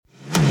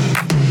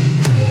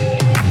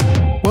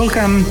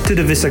Welcome to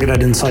the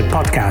Visegrad Insight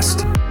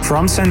podcast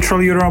from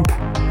Central Europe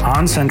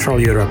on Central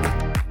Europe.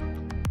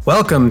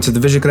 Welcome to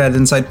the Visegrad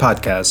Insight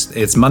podcast.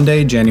 It's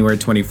Monday, January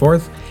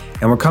 24th,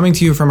 and we're coming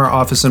to you from our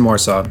office in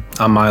Warsaw.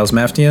 I'm Miles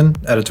Maftian,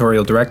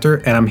 editorial director,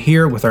 and I'm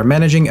here with our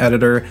managing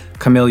editor,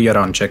 Kamil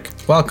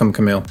Jaronczyk. Welcome,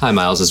 Kamil. Hi,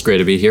 Miles. It's great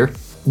to be here.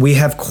 We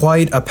have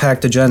quite a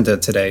packed agenda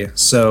today,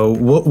 so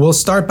we'll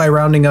start by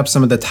rounding up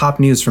some of the top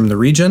news from the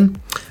region.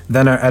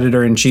 Then our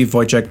editor-in-chief,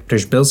 Wojciech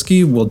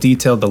Przybylski, will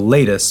detail the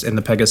latest in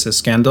the Pegasus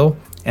scandal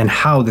and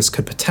how this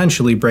could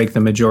potentially break the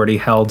majority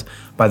held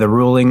by the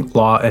ruling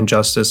Law and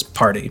Justice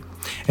Party.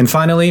 And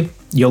finally,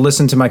 you'll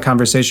listen to my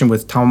conversation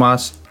with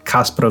Tomasz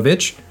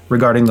Kasprowicz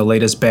regarding the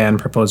latest ban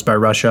proposed by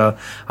Russia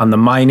on the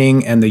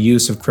mining and the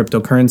use of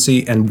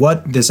cryptocurrency and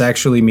what this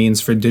actually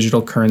means for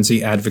digital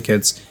currency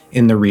advocates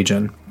in the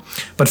region.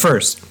 But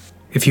first,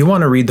 if you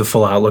want to read the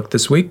full outlook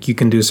this week, you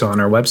can do so on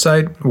our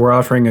website. We're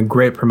offering a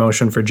great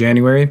promotion for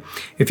January.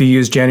 If you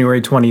use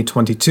January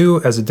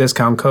 2022 as a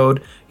discount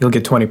code, you'll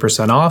get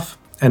 20% off,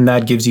 and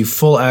that gives you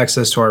full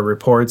access to our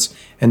reports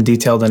and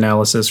detailed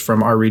analysis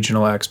from our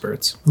regional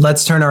experts.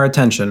 Let's turn our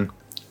attention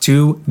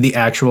to the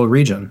actual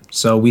region.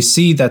 So we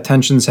see that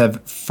tensions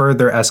have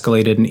further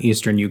escalated in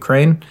eastern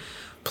Ukraine.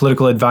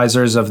 Political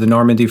advisors of the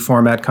Normandy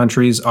format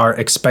countries are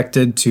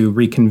expected to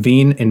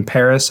reconvene in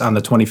Paris on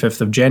the 25th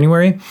of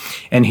January,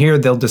 and here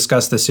they'll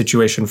discuss the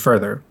situation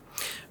further.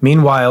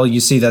 Meanwhile,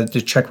 you see that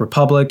the Czech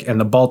Republic and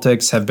the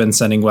Baltics have been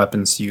sending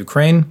weapons to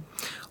Ukraine.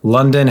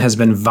 London has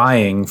been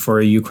vying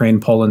for a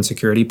Ukraine-Poland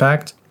security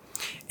pact.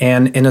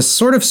 And in a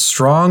sort of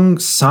strong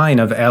sign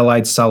of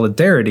allied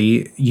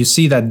solidarity, you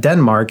see that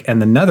Denmark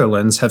and the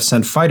Netherlands have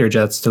sent fighter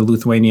jets to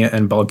Lithuania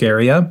and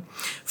Bulgaria.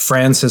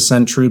 France has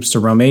sent troops to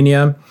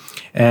Romania,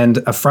 and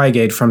a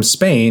frigate from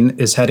Spain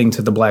is heading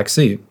to the Black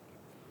Sea.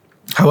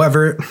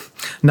 However,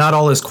 not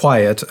all is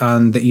quiet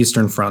on the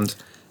Eastern Front.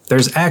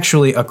 There's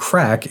actually a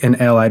crack in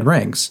Allied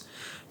ranks.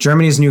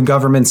 Germany's new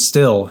government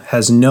still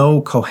has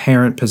no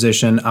coherent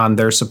position on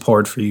their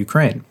support for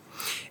Ukraine.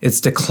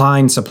 It's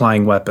declined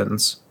supplying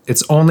weapons.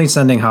 It's only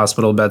sending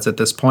hospital beds at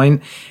this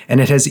point, and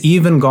it has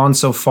even gone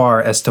so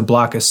far as to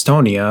block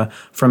Estonia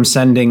from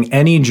sending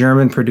any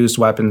German-produced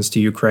weapons to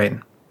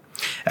Ukraine.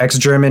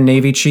 Ex-German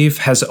Navy chief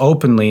has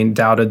openly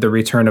doubted the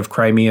return of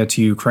Crimea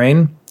to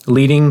Ukraine,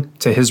 leading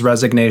to his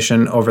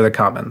resignation over the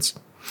comments.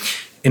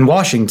 In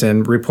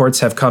Washington,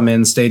 reports have come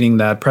in stating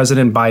that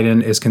President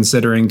Biden is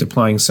considering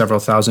deploying several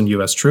thousand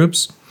U.S.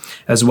 troops,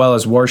 as well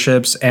as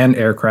warships and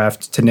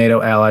aircraft to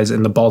NATO allies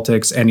in the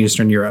Baltics and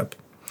Eastern Europe.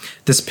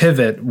 This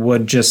pivot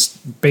would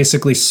just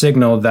basically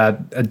signal that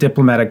a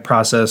diplomatic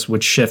process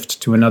would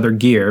shift to another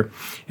gear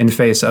in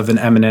face of an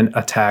imminent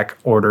attack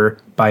order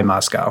by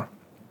Moscow.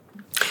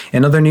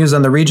 In other news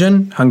on the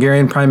region,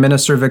 Hungarian Prime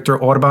Minister Viktor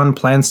Orbán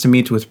plans to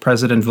meet with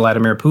President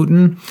Vladimir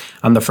Putin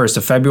on the 1st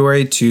of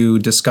February to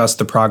discuss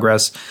the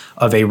progress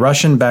of a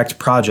Russian-backed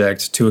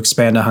project to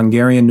expand a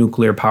Hungarian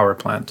nuclear power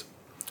plant.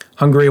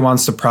 Hungary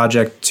wants the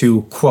project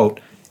to, quote,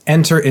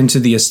 enter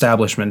into the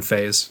establishment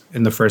phase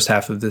in the first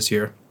half of this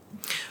year.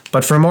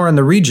 But for more on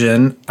the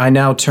region, I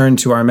now turn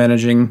to our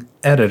managing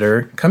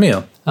editor,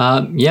 Kamil.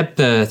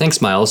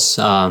 Thanks, Miles.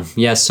 So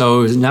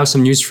now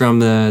some news from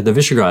the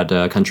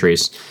Visegrad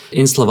countries.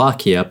 In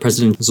Slovakia,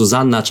 President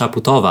Zuzanna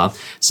Čaputová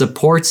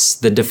supports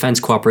the defense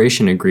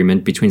cooperation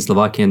agreement between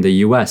Slovakia and the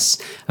U.S.,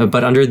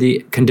 but under the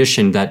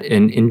condition that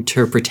an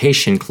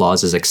interpretation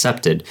clause is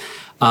accepted.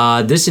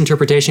 This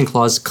interpretation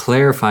clause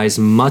clarifies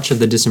much of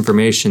the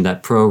disinformation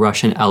that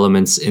pro-Russian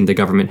elements in the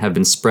government have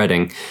been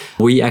spreading.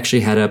 We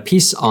actually had a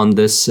piece on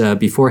this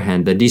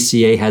beforehand. The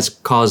DCA has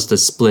caused a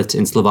split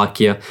in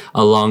Slovakia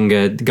along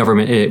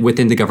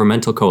within the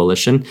governmental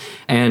coalition,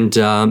 and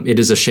it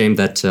is a shame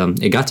that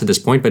it got to this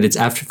point, but it's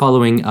after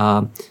following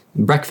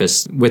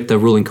breakfast with the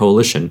ruling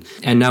coalition.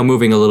 And now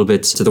moving a little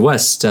bit to the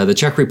west, the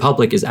Czech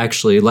Republic is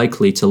actually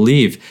likely to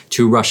leave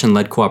two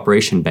Russian-led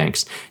cooperation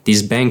banks.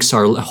 These banks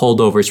are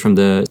holdovers from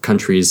the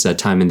country's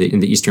time in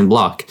the Eastern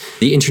Bloc.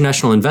 The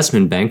International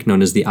Investment Bank,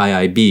 known as the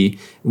IIB,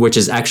 which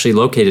is actually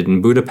located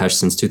in Budapest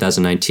since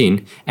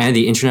 2019, and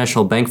the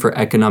International Bank for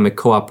Economic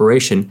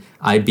Cooperation,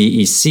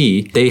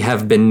 IBEC, they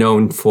have been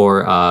known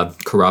for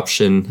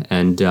corruption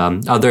and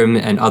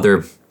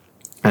other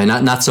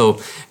not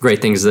so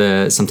great things,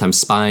 sometimes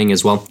spying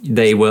as well.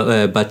 They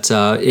will, but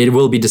it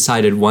will be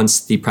decided once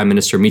the Prime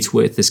Minister meets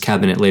with his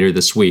cabinet later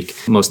this week,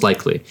 most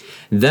likely.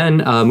 Then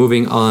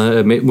moving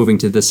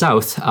to the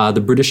south,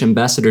 the British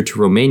ambassador to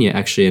Romania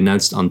actually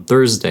announced on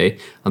Thursday,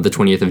 on the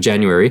 20th of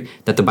January,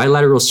 that the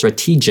bilateral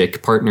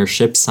strategic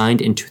partnership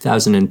signed in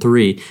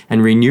 2003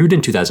 and renewed in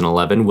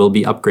 2011 will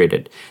be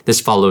upgraded. This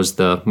follows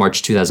the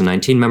March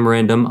 2019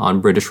 memorandum on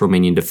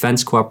British-Romanian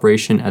defense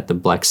cooperation at the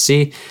Black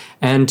Sea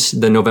and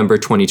the November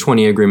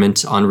 2020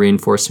 agreement on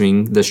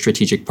reinforcing the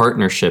strategic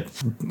partnership.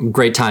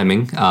 Great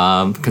timing,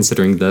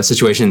 considering the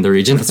situation in the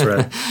region. That's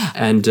right.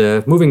 And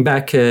moving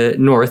back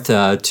north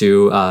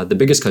to the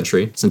biggest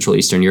country, Central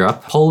Eastern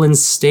Europe,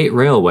 Poland's state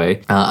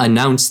railway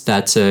announced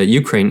that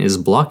Ukraine is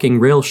blocking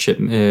rail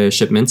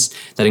shipments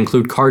that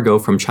include cargo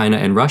from China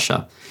and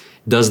Russia.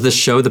 Does this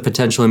show the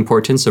potential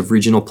importance of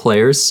regional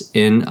players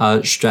in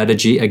a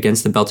strategy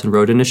against the Belt and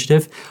Road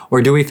Initiative?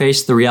 Or do we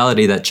face the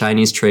reality that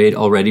Chinese trade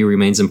already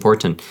remains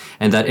important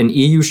and that an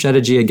EU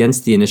strategy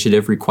against the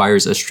initiative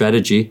requires a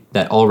strategy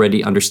that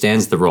already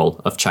understands the role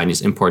of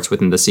Chinese imports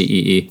within the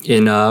CEE?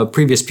 In a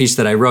previous piece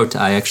that I wrote,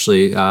 I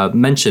actually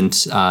mentioned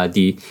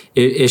the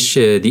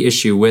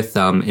issue with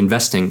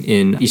investing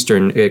in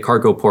Eastern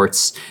cargo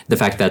ports, the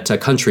fact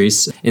that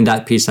countries, in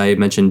that piece I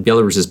mentioned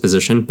Belarus's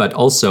position, but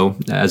also,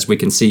 as we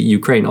can see,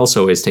 Ukraine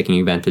also is taking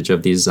advantage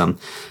of these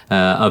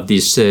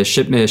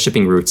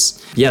shipping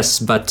routes. Yes,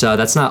 but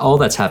that's not all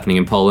that's happening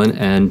in Poland.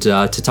 And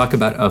to talk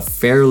about a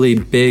fairly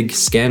big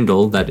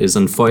scandal that is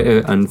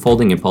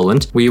unfolding in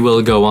Poland, we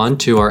will go on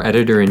to our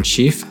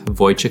editor-in-chief,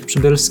 Wojciech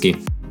Przybylski.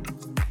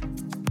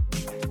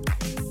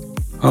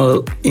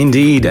 Well,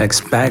 indeed,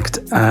 expect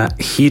a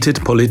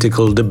heated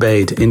political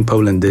debate in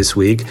Poland this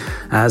week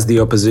as the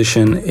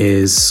opposition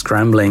is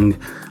scrambling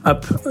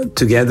up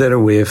together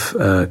with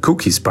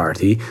Kukiz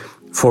party,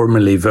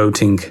 formerly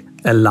voting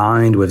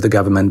aligned with the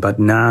government, but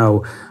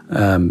now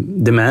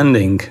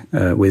demanding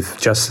with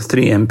just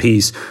 3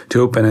 MPs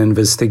to open an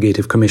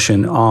investigative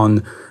commission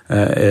on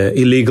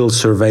illegal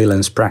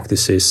surveillance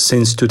practices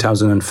since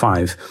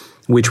 2005,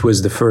 which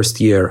was the first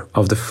year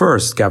of the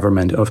first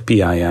government of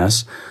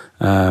PIS.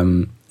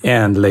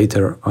 And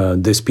later,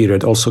 this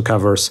period also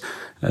covers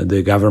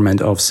the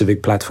government of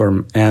Civic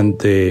Platform and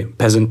the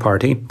Peasant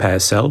Party,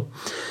 PSL.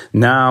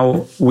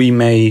 Now we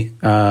may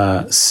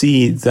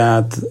see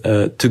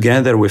that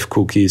together with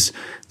Kukiz,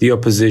 the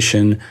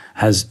opposition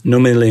has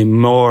nominally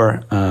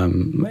more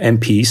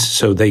MPs,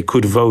 so they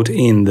could vote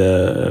in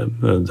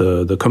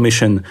the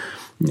commission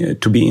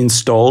to be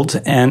installed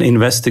and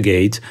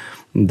investigate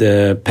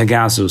the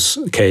Pegasus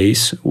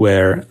case,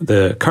 where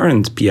the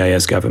current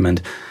PIS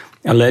government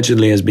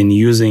allegedly has been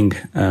using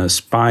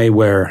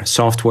spyware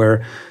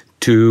software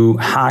to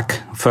hack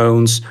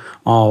phones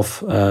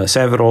of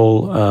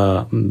several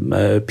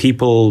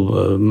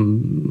people,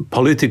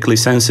 politically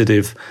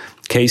sensitive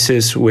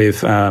cases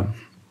with a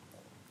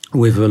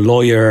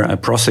lawyer, a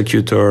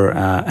prosecutor,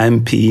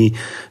 MP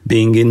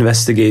being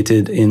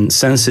investigated in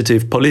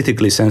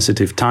politically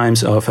sensitive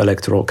times of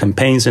electoral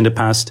campaigns in the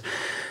past.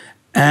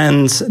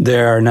 And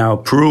there are now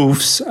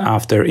proofs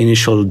after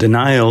initial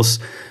denials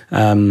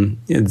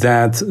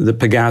that the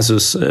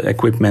Pegasus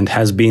equipment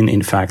has been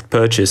in fact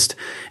purchased,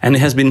 and it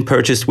has been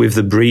purchased with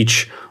the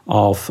breach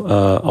of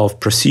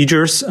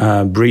procedures,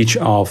 breach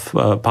of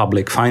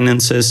public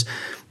finances.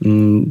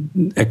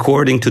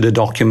 According to the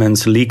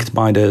documents leaked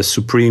by the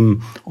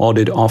Supreme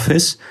Audit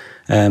Office,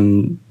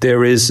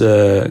 there is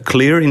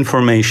clear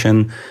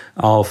information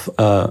of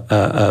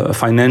a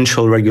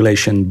financial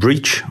regulation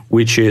breach,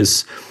 which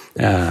is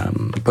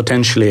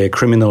potentially a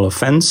criminal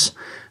offense.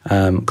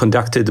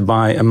 Conducted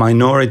by a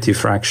minority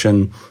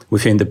fraction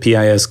within the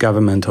PIS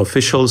government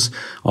officials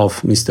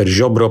of Mr.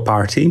 Ziobro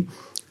party.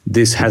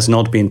 This has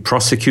not been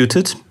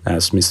prosecuted,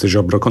 as Mr.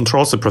 Ziobro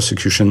controls the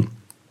prosecution,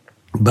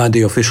 but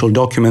the official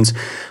documents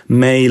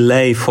may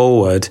lay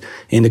forward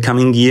in the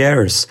coming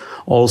years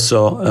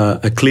also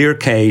a clear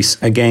case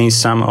against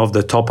some of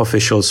the top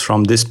officials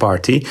from this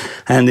party.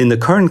 And in the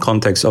current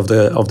context of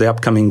the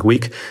upcoming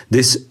week,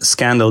 this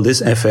scandal,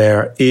 this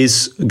affair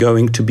is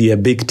going to be a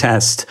big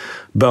test,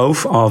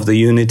 both of the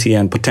unity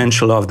and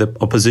potential of the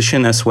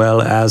opposition, as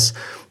well as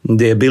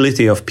the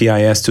ability of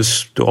PIS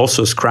to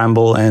also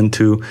scramble and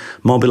to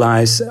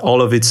mobilize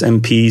all of its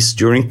MPs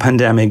during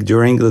pandemic,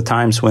 during the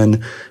times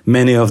when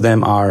many of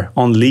them are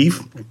on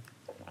leave,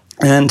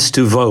 and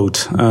to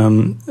vote.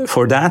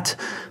 For that,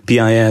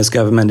 PIS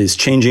government is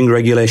changing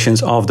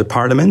regulations of the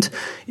parliament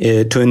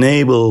to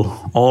enable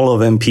all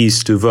of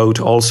MPs to vote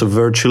also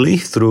virtually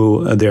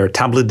through their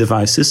tablet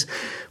devices,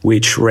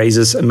 which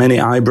raises many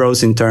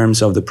eyebrows in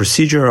terms of the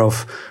procedure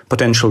of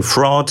potential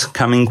fraud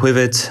coming with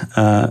it.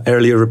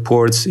 Earlier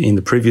reports in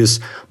the previous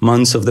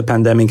months of the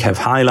pandemic have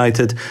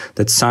highlighted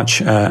that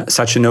such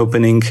an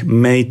opening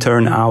may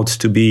turn out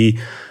to be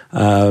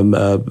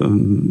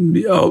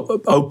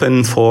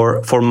open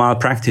for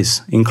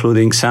malpractice,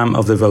 including some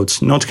of the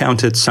votes not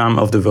counted, some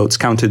of the votes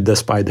counted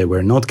despite they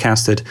were not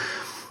casted,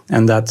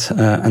 and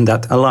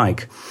that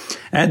alike.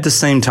 At the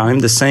same time,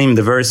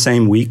 the very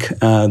same week,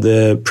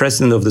 the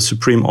president of the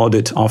Supreme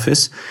Audit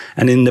Office,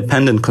 an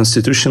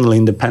constitutionally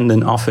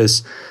independent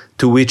office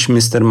to which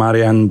Mr.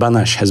 Marian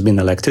Banash has been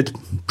elected.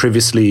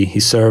 Previously, he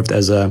served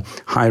as a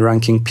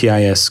high-ranking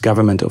PIS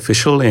government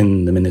official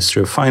in the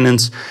Ministry of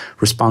Finance,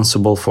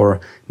 responsible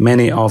for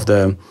many of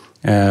the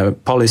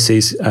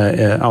policies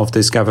of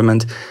this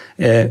government.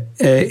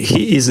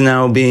 He is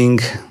now being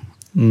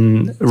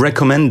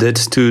recommended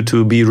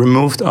to be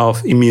removed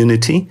of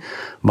immunity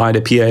by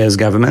the PIS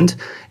government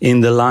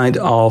in the light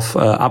of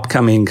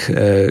upcoming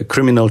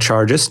criminal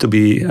charges to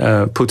be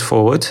put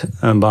forward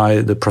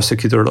by the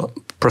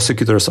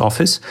prosecutor's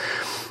office.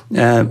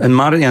 And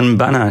Marian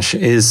Banash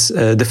is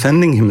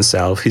defending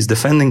himself. He's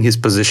defending his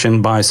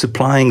position by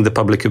supplying the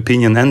public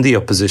opinion and the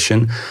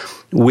opposition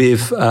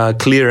with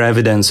clear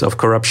evidence of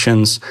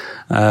corruption,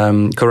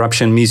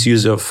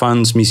 misuse of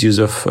funds, misuse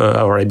of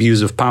or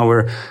abuse of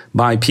power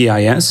by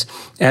PIS,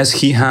 as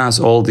he has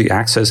all the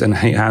access and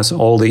he has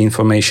all the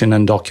information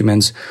and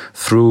documents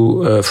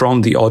through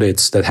from the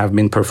audits that have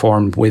been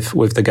performed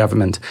with the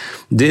government.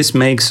 This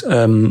makes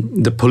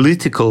the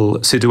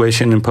political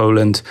situation in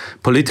Poland,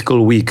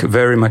 political week,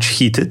 very much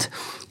heated.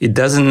 It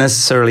doesn't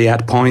necessarily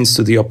add points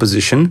to the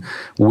opposition,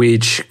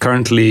 which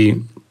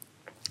currently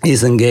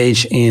is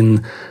engaged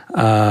in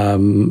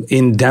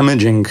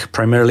damaging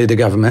primarily the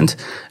government,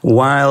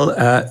 while,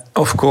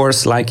 of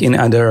course, like in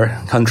other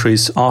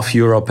countries of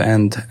Europe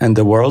and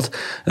the world,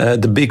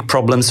 the big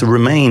problems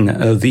remain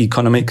the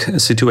economic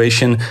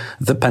situation,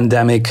 the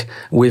pandemic,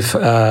 with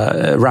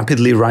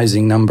rapidly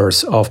rising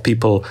numbers of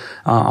people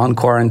on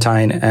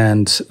quarantine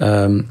and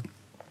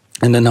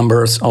the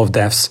numbers of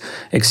deaths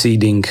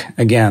exceeding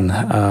again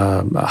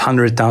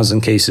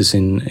 100,000 cases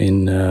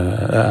in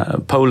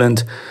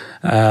Poland.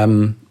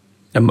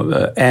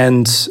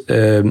 And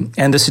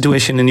the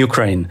situation in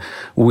Ukraine,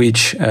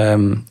 which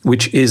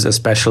is a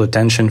special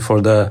attention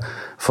for the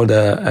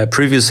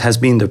previous has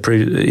been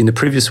in the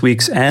previous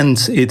weeks, and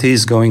it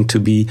is going to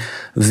be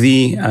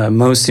the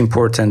most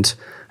important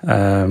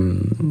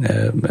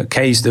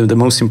case, the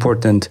most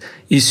important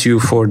issue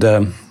for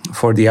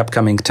the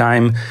upcoming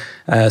time,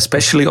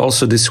 especially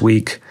also this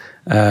week.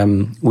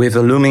 With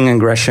a looming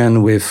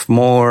aggression, with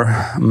more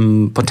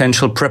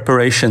potential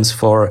preparations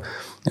for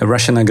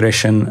Russian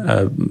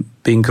aggression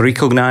being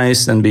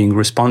recognized and being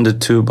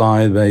responded to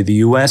by the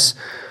US,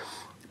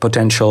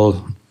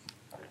 potential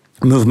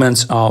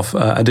movements of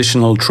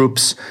additional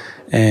troops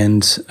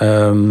and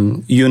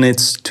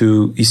units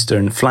to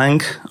eastern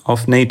flank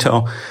of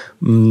NATO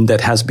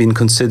that has been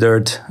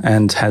considered,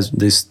 and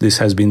this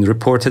has been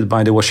reported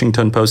by the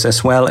Washington Post,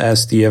 as well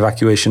as the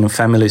evacuation of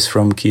families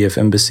from Kiev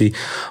embassy.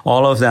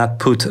 All of that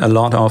put a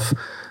lot of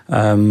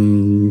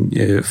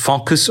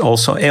focus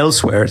also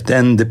elsewhere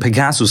than the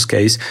Pegasus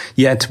case.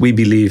 Yet we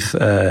believe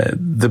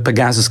the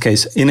Pegasus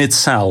case in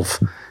itself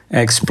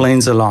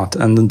explains a lot,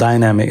 and the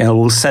dynamic, and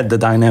will set the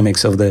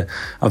dynamics of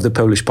the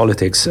Polish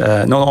politics,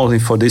 not only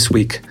for this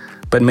week,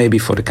 but maybe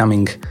for the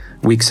coming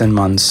weeks and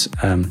months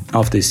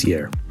of this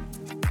year.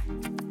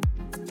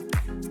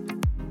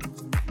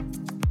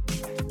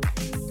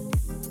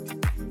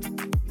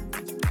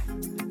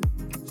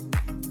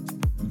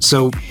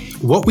 So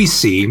what we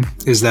see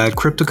is that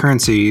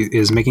cryptocurrency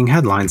is making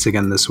headlines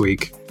again this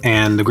week,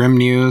 and the grim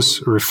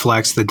news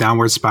reflects the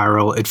downward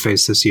spiral it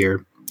faced this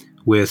year,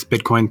 with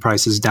Bitcoin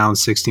prices down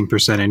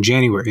 16% in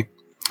January.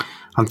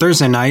 On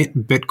Thursday night,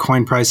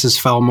 Bitcoin prices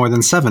fell more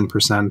than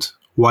 7%,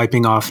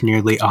 wiping off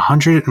nearly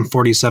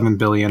 $147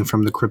 billion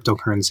from the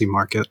cryptocurrency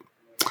market.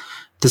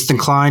 This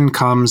decline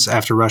comes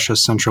after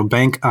Russia's central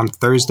bank on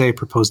Thursday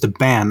proposed a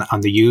ban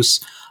on the use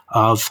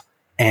of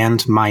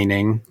and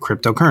mining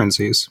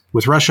cryptocurrencies,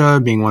 with Russia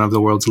being one of the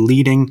world's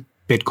leading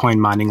Bitcoin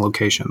mining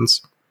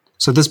locations.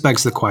 So this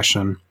begs the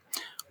question,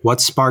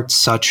 what sparked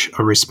such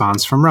a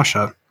response from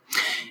Russia?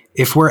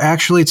 If we're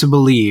actually to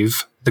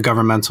believe the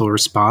governmental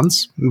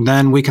response,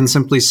 then we can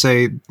simply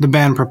say the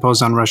ban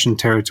proposed on Russian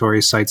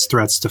territory cites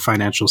threats to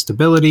financial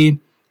stability,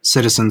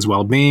 citizens'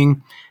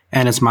 well-being,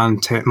 and its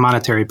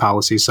monetary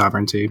policy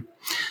sovereignty.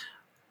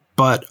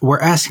 But we're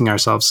asking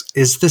ourselves,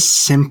 is this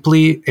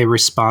simply a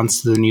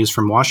response to the news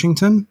from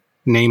Washington?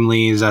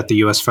 Namely, that the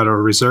U.S. Federal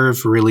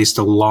Reserve released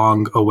a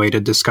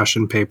long-awaited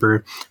discussion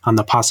paper on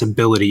the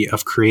possibility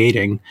of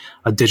creating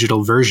a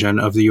digital version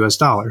of the U.S.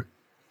 dollar.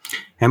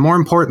 And more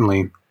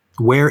importantly,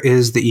 where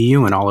is the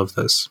EU in all of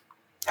this?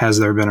 Has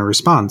there been a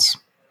response?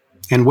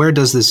 And where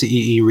does the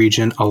CEE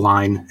region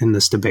align in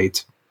this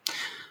debate?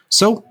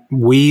 So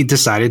we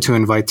decided to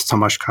invite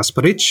Tomasz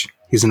Kasparyk.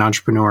 He's an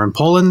entrepreneur in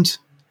Poland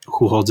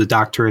who holds a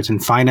doctorate in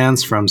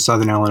finance from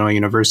Southern Illinois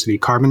University,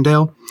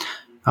 Carbondale.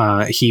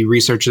 He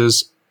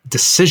researches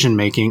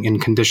decision-making in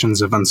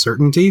conditions of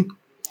uncertainty,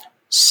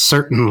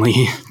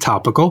 certainly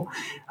topical,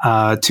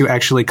 to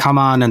actually come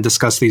on and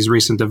discuss these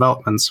recent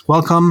developments.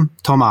 Welcome,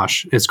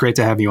 Tomasz. It's great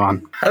to have you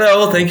on.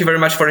 Hello, thank you very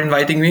much for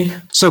inviting me.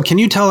 So can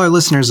you tell our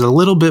listeners a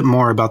little bit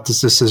more about this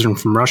decision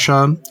from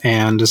Russia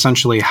and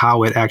essentially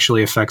how it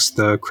actually affects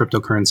the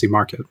cryptocurrency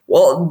market?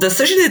 Well, the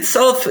decision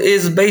itself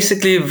is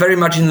basically very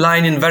much in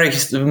line in very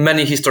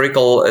many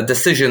historical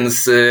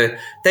decisions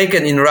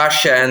taken in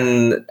Russia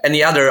and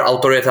any other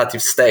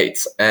authoritative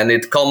states. And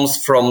it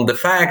comes from the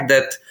fact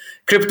that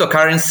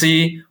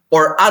cryptocurrency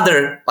or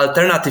other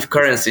alternative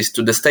currencies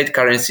to the state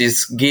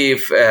currencies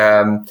give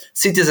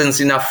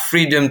citizens enough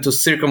freedom to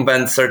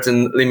circumvent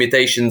certain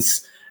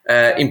limitations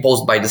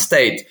imposed by the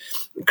state.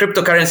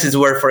 Cryptocurrencies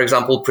were, for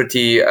example,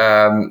 pretty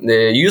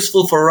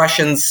useful for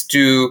Russians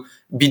to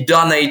be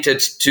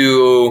donated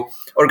to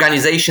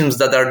organizations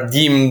that are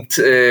deemed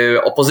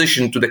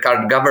opposition to the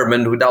current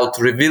government without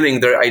revealing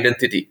their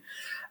identity.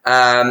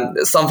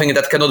 Something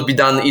that cannot be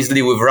done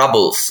easily with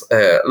rubles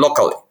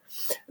locally.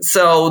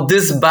 So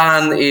this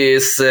ban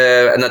is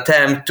an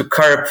attempt to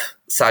curb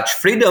such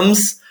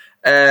freedoms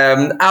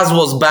as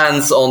was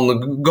bans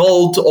on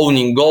gold,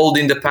 owning gold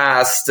in the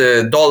past,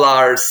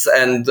 dollars,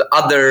 and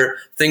other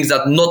things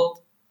that not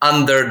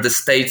under the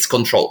state's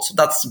control. So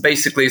that's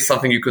basically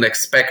something you can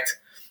expect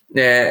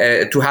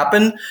to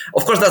happen.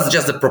 Of course, that's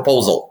just a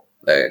proposal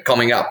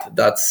coming up.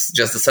 That's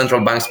just the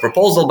central bank's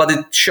proposal, but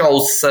it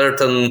shows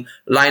certain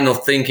line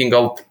of thinking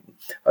of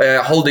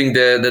holding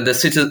the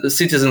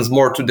citizens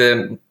more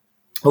to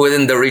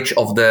within the reach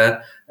of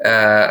the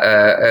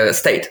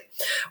state.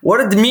 What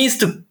it means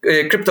to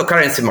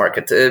cryptocurrency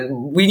market,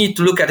 we need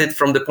to look at it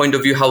from the point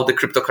of view how the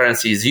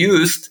cryptocurrency is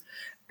used.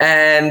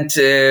 And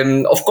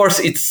of course,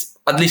 it's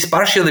at least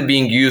partially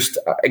being used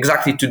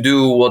exactly to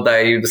do what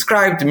I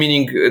described,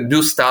 meaning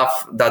do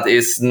stuff that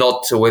is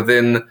not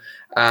within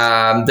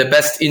the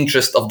best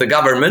interest of the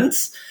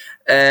governments.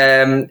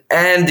 And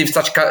if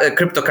such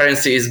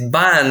cryptocurrency is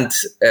banned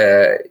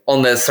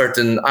on a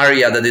certain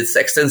area that is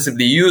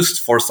extensively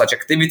used for such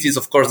activities,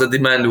 of course, the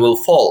demand will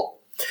fall.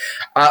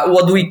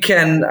 What we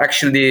can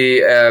actually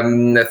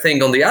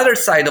think on the other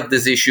side of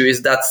this issue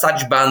is that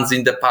such bans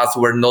in the past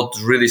were not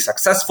really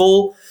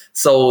successful.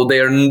 So they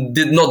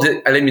did not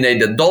eliminate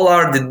the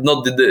dollar, did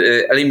not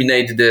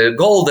eliminate the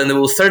gold, and they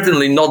will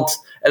certainly not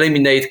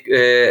eliminate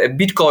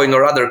Bitcoin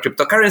or other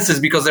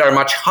cryptocurrencies because they are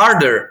much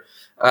harder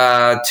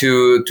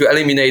to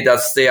eliminate,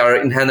 as they are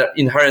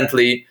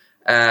inherently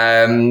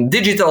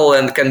digital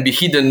and can be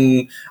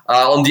hidden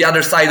on the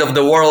other side of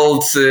the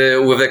world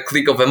with a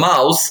click of a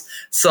mouse.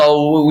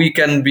 So we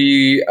can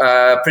be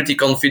pretty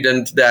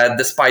confident that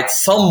despite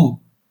some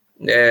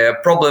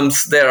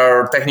problems, there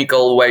are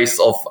technical ways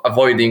of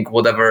avoiding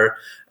whatever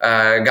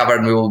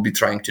government will be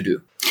trying to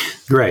do.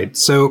 Great.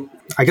 So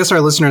I guess our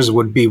listeners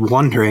would be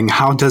wondering,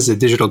 how does a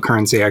digital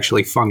currency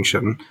actually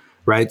function,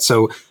 right?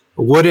 So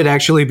would it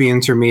actually be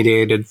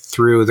intermediated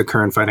through the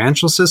current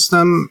financial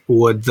system?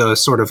 Would the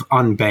sort of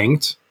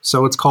unbanked,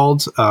 so it's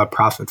called,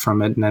 profit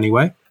from it in any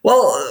way?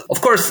 Well,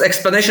 of course,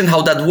 explanation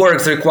how that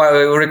works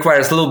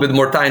requires a little bit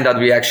more time than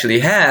we actually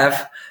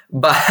have.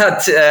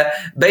 But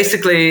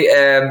basically,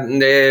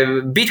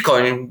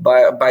 Bitcoin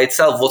by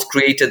itself was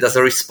created as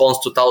a response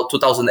to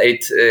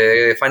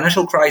 2008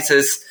 financial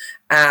crisis,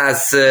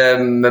 as a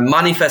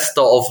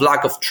manifesto of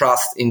lack of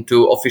trust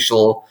into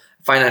official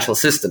financial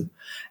system.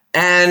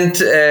 And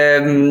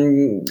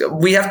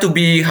we have to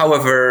be,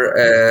 however,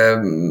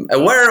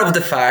 aware of the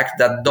fact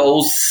that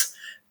those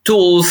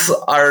tools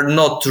are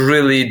not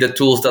really the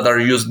tools that are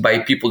used by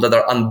people that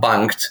are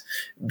unbanked,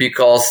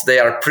 because they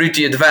are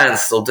pretty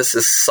advanced. So this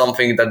is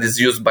something that is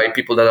used by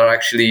people that are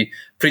actually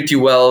pretty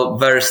well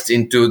versed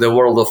into the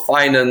world of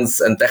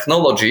finance and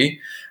technology.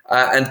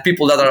 And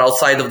people that are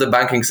outside of the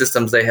banking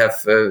systems, they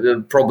have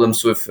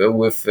problems with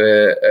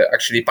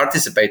actually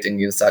participating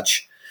in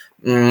such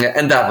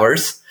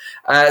endeavors.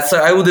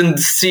 So I wouldn't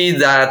see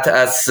that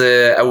as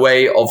a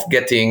way of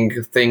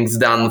getting things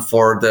done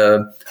for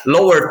the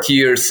lower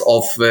tiers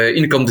of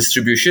income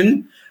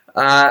distribution,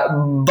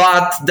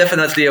 but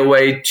definitely a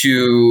way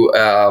to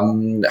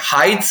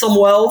hide some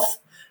wealth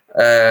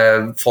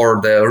for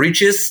the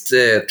richest,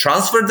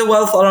 transfer the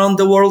wealth around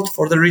the world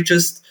for the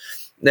richest,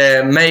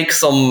 make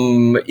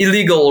some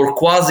illegal or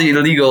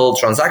quasi-illegal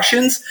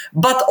transactions,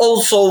 but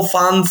also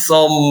fund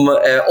some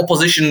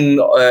opposition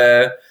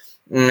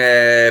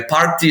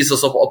parties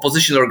or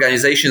opposition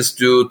organizations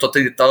to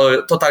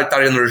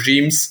totalitarian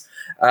regimes,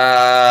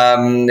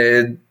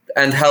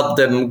 and help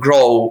them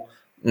grow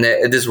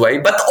this way,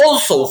 but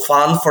also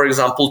fund, for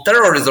example,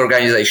 terrorist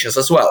organizations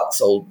as well.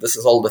 So this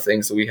is all the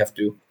things we have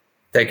to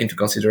take into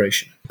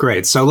consideration.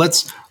 Great. So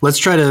let's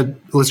try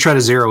to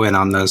zero in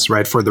on this,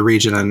 right, for the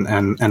region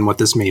and what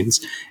this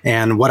means.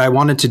 And what I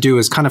wanted to do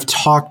is kind of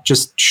talk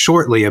just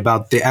shortly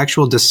about the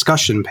actual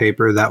discussion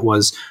paper that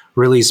was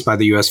released by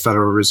the U.S.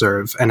 Federal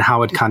Reserve and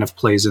how it kind of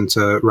plays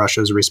into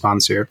Russia's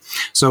response here.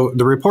 So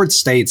the report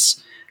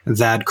states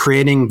that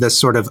creating this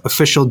sort of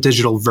official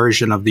digital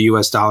version of the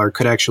U.S. dollar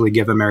could actually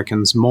give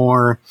Americans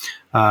more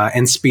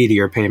and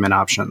speedier payment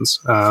options.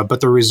 But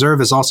the Reserve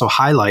is also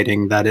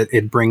highlighting that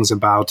it brings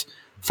about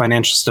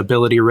financial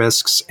stability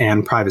risks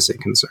and privacy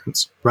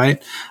concerns,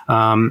 right?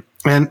 And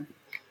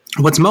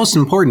what's most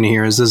important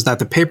here is that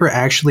the paper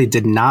actually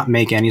did not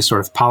make any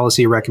sort of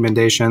policy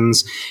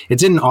recommendations. It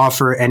didn't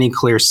offer any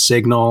clear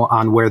signal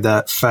on where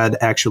the Fed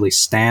actually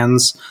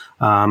stands,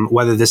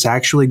 whether this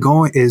actually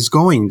is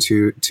going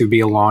to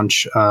be a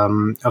launch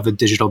of a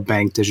digital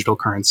bank, digital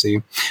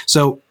currency.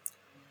 So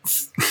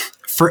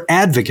for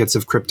advocates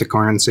of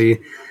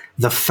cryptocurrency,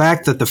 the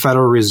fact that the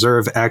Federal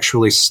Reserve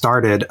actually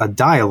started a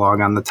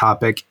dialogue on the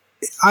topic,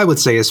 I would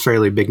say, is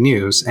fairly big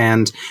news.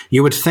 And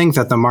you would think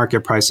that the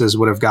market prices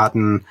would have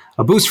gotten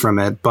a boost from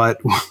it, but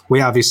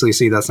we obviously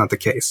see that's not the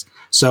case.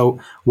 So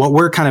what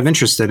we're kind of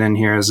interested in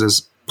here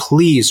is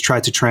please try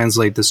to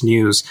translate this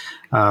news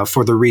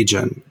for the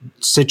region,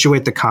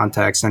 situate the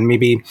context, and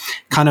maybe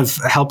kind of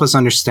help us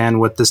understand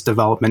what this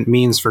development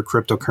means for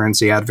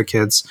cryptocurrency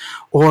advocates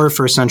or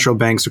for central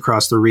banks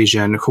across the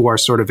region who are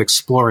sort of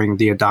exploring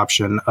the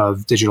adoption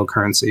of digital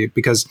currency.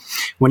 Because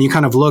when you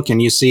kind of look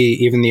and you see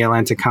even the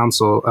Atlantic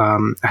Council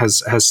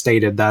has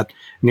stated that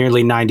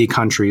nearly 90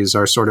 countries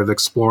are sort of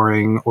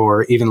exploring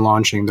or even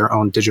launching their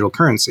own digital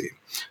currency.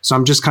 So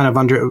I'm just kind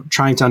of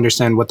trying to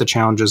understand what the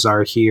challenges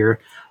are here,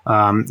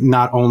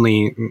 not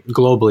only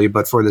globally,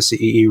 but for the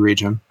CEE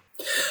region.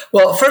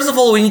 Well, first of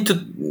all, we need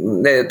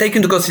to take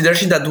into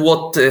consideration that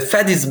what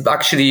Fed is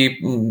actually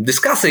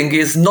discussing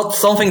is not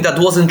something that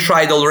wasn't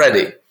tried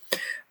already.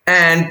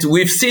 And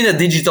we've seen a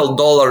digital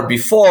dollar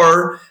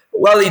before.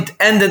 Well, it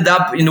ended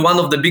up in one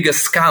of the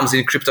biggest scams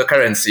in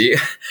cryptocurrency,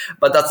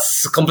 but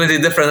that's completely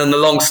different and a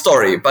long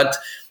story. But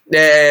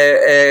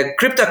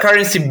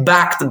cryptocurrency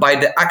backed by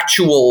the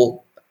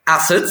actual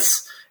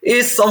assets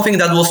is something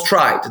that was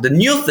tried. The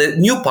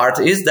new part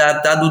is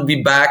that would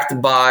be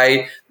backed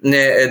by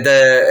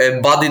the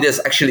body that's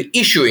actually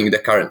issuing the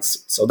currency.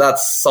 So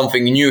that's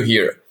something new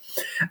here.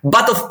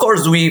 But of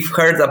course, we've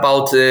heard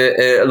about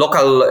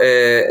local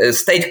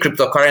state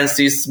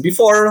cryptocurrencies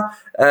before.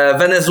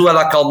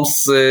 Venezuela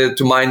comes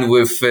to mind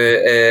with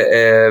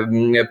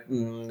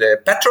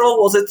Petro,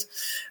 was it?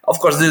 Of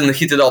course, didn't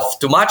hit it off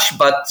too much,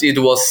 but it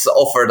was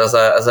offered as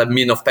a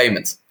mean of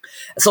payment.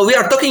 So we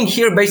are talking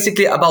here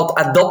basically about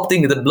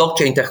adopting the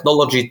blockchain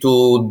technology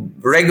to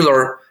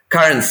regular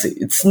currency.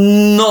 It's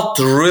not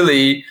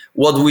really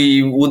what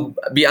we would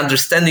be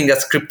understanding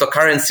as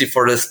cryptocurrency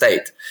for the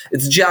state.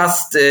 It's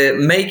just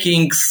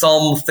making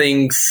some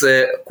things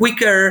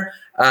quicker,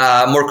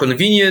 more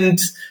convenient,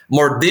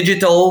 more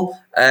digital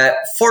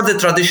for the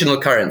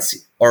traditional currency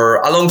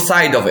or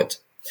alongside of it.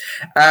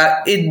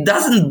 It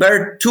doesn't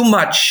bear too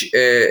much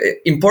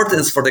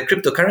importance for the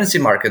cryptocurrency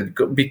market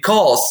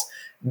because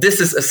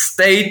this is a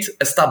state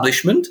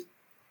establishment,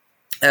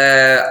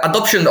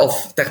 adoption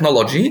of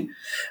technology.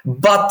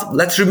 But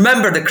let's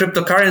remember the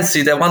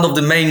cryptocurrency, that one of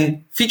the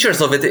main features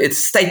of it,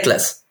 it's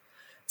stateless.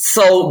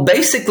 So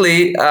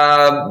basically,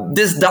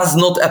 this does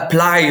not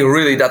apply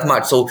really that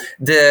much. So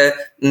the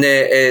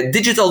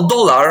digital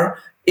dollar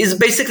is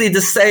basically the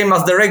same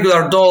as the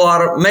regular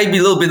dollar, maybe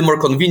a little bit more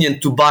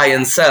convenient to buy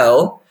and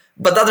sell.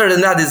 But other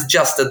than that, it's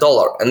just a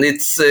dollar. And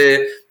it's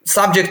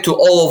subject to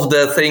all of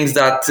the things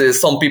that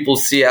some people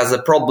see as a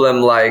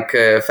problem, like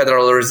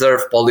Federal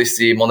Reserve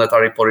policy,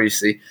 monetary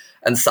policy,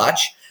 and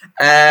such.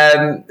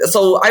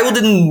 So I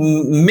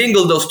wouldn't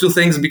mingle those two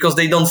things because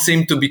they don't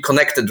seem to be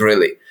connected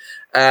really,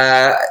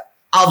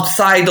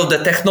 outside of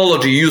the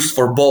technology used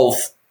for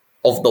both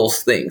of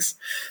those things.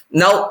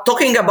 Now,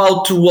 talking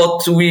about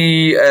what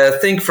we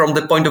think from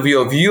the point of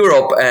view of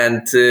Europe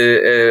and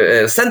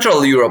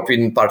Central Europe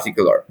in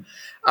particular.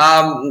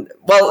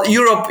 Well,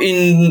 Europe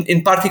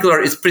in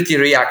particular is pretty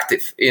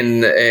reactive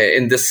in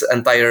this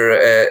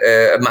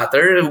entire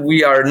matter.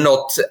 We are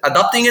not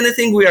adopting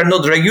anything. We are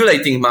not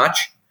regulating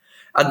much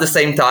at the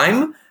same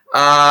time.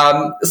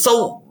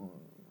 So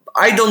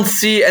I don't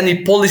see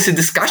any policy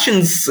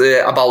discussions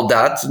about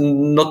that,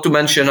 not to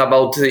mention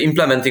about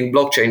implementing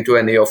blockchain to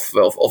any of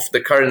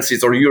the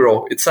currencies or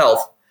euro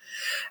itself.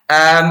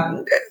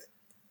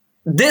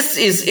 This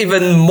is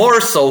even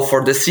more so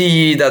for the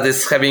CE that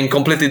is having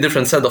completely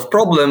different set of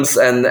problems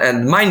and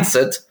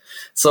mindset.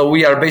 So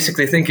we are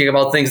basically thinking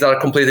about things that are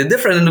completely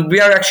different, and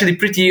we are actually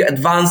pretty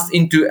advanced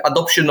into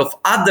adoption of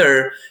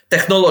other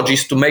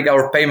technologies to make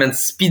our payments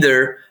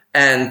speedier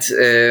and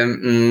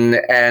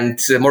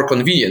more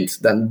convenient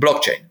than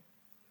blockchain.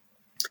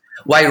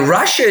 Why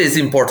Russia is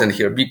important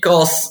here?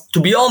 Because, to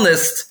be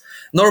honest,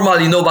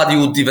 normally nobody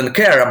would even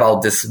care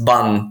about this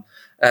ban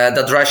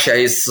that Russia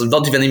is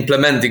not even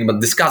implementing but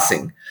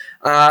discussing.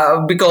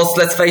 Because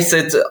let's face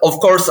it, of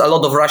course, a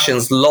lot of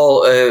Russians,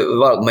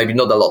 well, maybe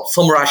not a lot,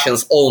 some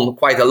Russians own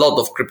quite a lot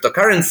of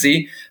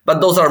cryptocurrency,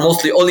 but those are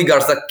mostly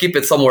oligarchs that keep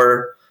it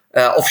somewhere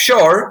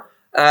offshore.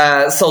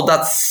 So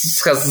that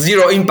has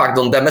zero impact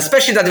on them,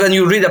 especially that when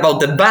you read about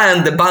the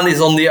ban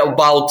is only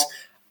about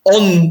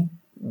on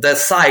the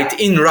site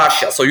in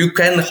Russia. So you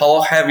can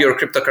have your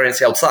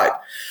cryptocurrency outside,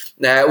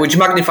 which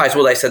magnifies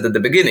what I said at the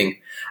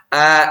beginning.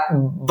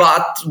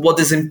 But what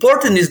is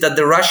important is that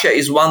Russia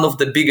is one of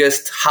the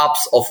biggest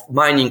hubs of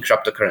mining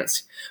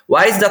cryptocurrency.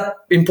 Why is that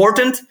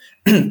important?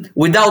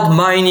 Without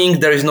mining,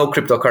 there is no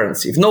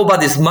cryptocurrency. If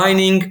nobody's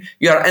mining,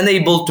 you are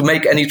unable to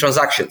make any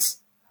transactions.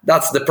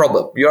 That's the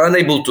problem. You are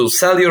unable to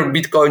sell your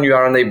Bitcoin. You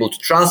are unable to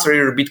transfer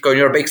your Bitcoin.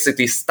 You're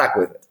basically stuck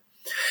with it.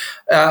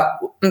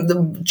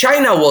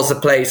 China was a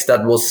place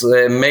that was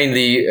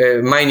mainly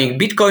mining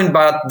Bitcoin,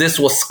 but this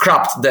was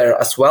scrapped there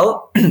as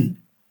well.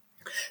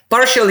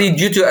 Partially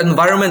due to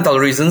environmental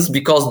reasons,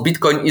 because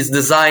Bitcoin is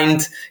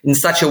designed in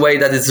such a way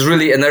that it's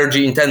really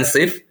energy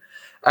intensive.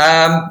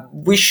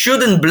 We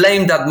shouldn't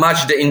blame that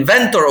much the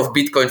inventor of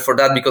Bitcoin for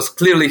that, because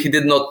clearly he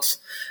could not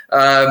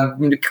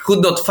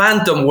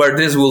fathom where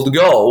this would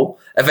go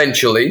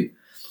eventually.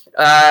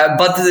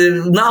 But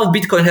now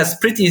Bitcoin has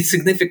pretty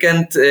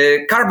significant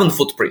carbon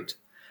footprint.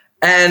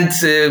 And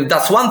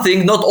that's one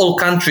thing. Not all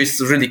countries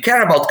really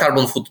care about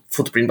carbon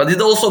footprint, but it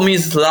also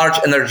means large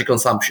energy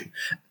consumption.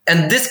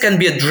 And this can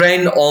be a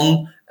drain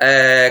on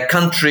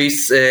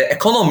country's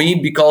economy,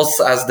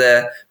 because as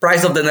the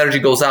price of the energy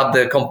goes up,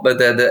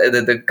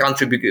 the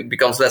country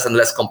becomes less and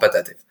less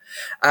competitive.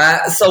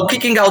 So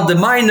kicking out the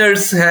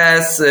miners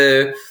has,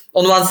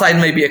 on one side,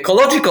 maybe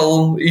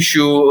ecological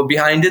issue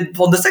behind it.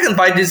 On the second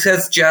part, this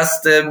has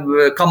just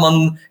a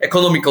common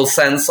economical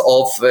sense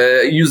of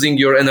using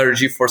your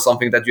energy for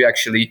something that you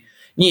actually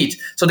need.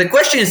 So the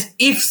question is,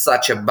 if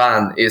such a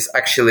ban is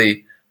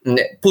actually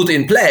put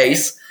in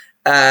place,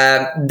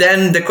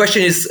 then the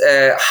question is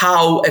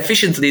how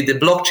efficiently the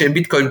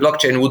Bitcoin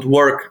blockchain would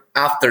work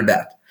after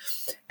that.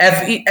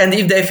 And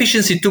if the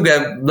efficiency took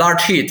a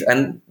large hit,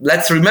 and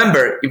let's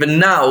remember, even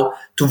now,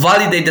 to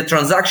validate the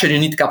transaction, you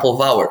need a couple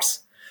of hours.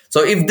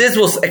 So if this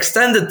was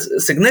extended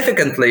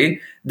significantly,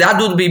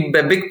 that would be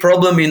a big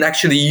problem in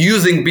actually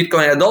using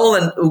Bitcoin at all,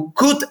 and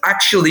could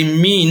actually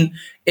mean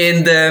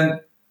in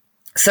the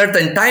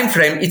certain time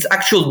frame its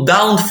actual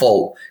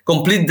downfall,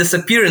 complete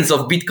disappearance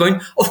of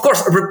Bitcoin. Of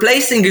course,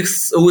 replacing it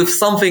with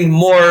something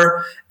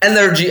more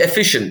energy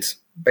efficient,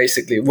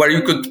 basically, where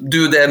you could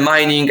do the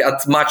mining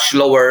at much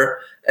lower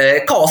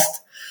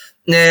cost.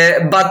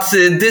 But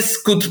this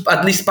could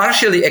at least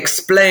partially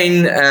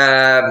explain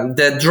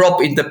the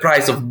drop in the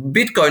price of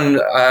Bitcoin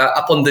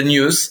upon the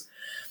news.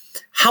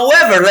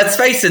 However, let's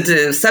face it,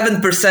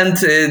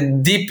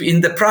 7% dip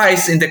in the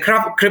price in the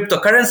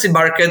cryptocurrency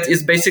market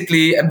is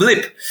basically a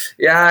blip.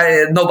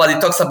 Yeah, nobody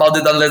talks about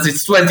it unless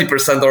it's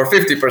 20% or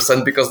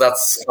 50%, because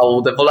that's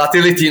how the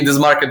volatility in this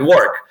market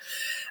work.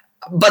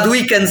 But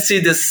we can see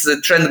this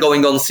trend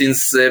going on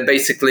since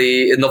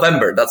basically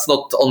November. That's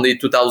not only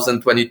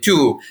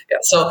 2022. Yeah,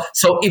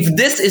 so if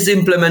this is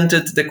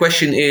implemented, the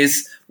question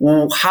is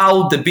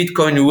how the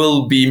Bitcoin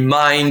will be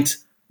mined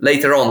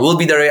later on. Will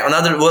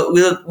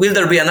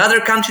there be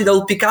another country that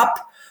will pick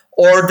up,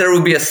 or there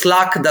will be a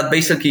slack that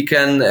basically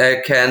can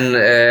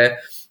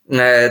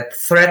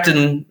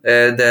threaten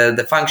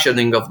the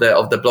functioning of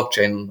the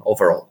blockchain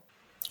overall?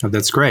 Oh,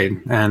 that's great,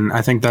 and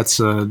I think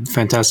that's a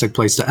fantastic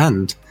place to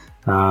end.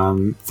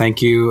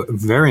 Thank you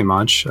very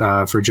much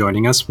for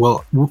joining us.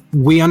 Well,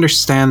 we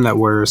understand that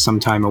we're some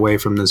time away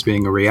from this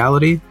being a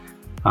reality,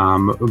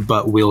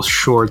 but we're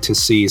sure to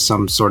see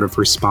some sort of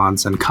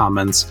response and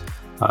comments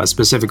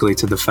specifically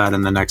to the Fed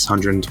in the next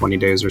 120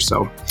 days or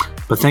so.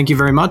 But thank you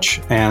very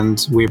much,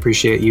 and we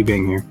appreciate you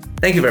being here.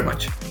 Thank you very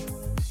much.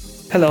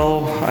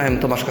 Hello, I'm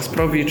Tomasz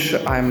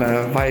Kasprowicz. I'm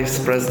a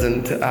Vice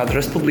President at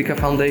Respublika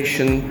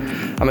Foundation.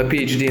 I'm a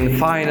PhD in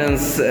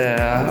finance,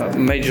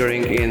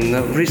 majoring in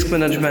risk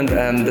management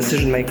and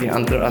decision-making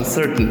under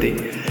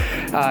uncertainty.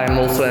 I'm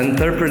also an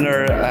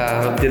entrepreneur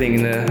dealing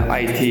in the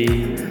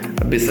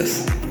IT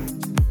business.